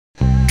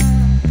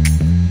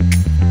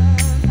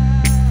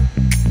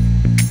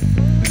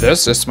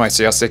This is my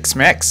CR-6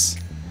 Max.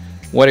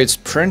 What it's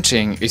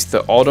printing is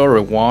the auto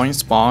rewind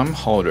spine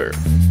holder.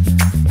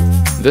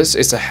 This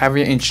is a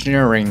heavy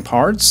engineering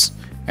parts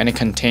and it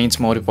contains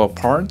multiple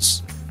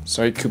parts,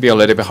 so it could be a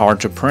little bit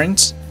hard to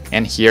print,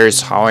 and here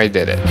is how I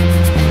did it.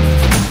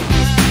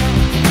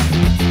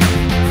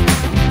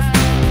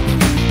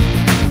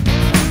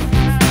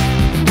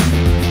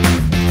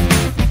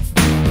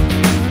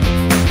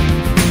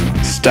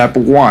 Step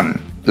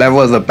 1.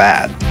 Level the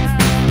bed.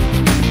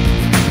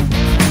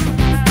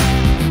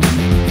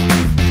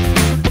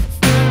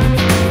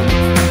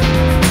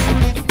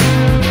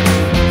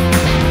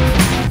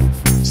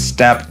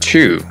 Step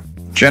 2.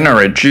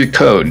 Generate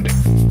G-code.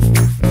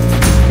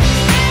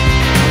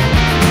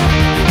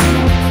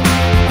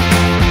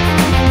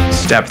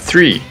 Step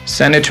 3.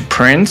 Send it to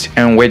print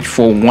and wait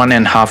for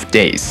 1.5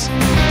 days.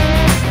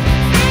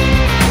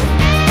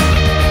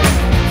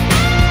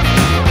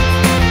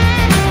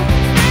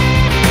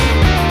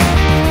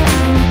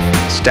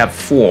 Step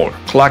 4.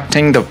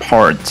 Collecting the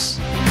parts.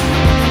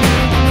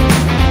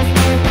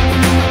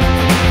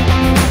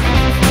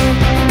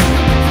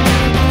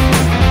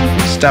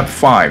 Step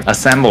 5.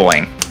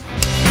 Assembling.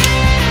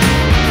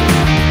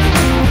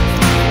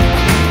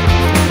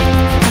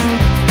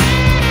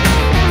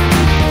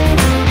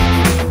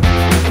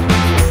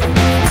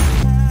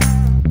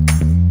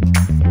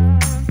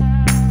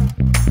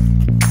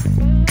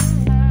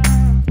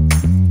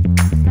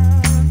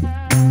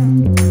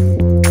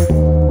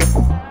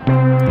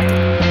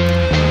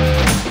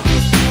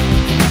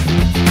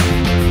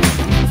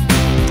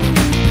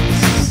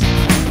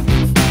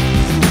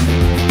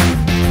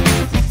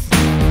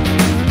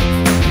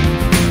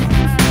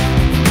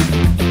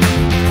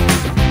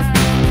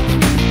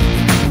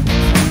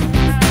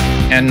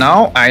 And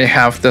now I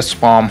have the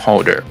spine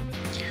holder.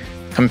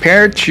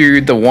 Compared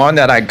to the one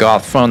that I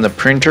got from the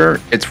printer,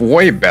 it's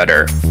way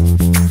better.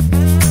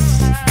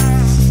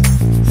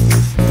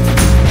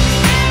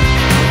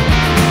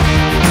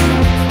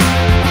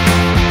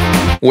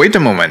 Wait a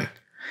moment,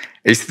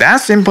 is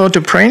that simple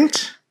to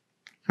print?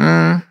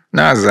 Not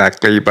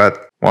exactly,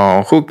 but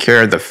well, who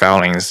cares the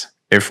failings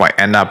if I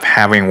end up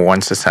having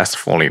one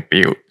successfully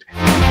built?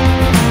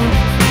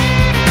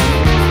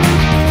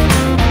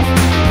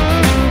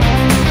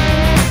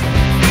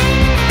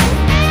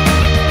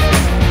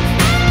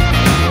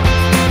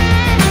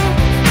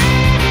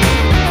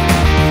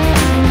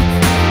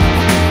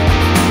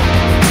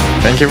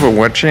 Thank you for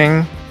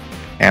watching,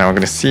 and I'm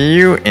gonna see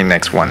you in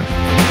next one.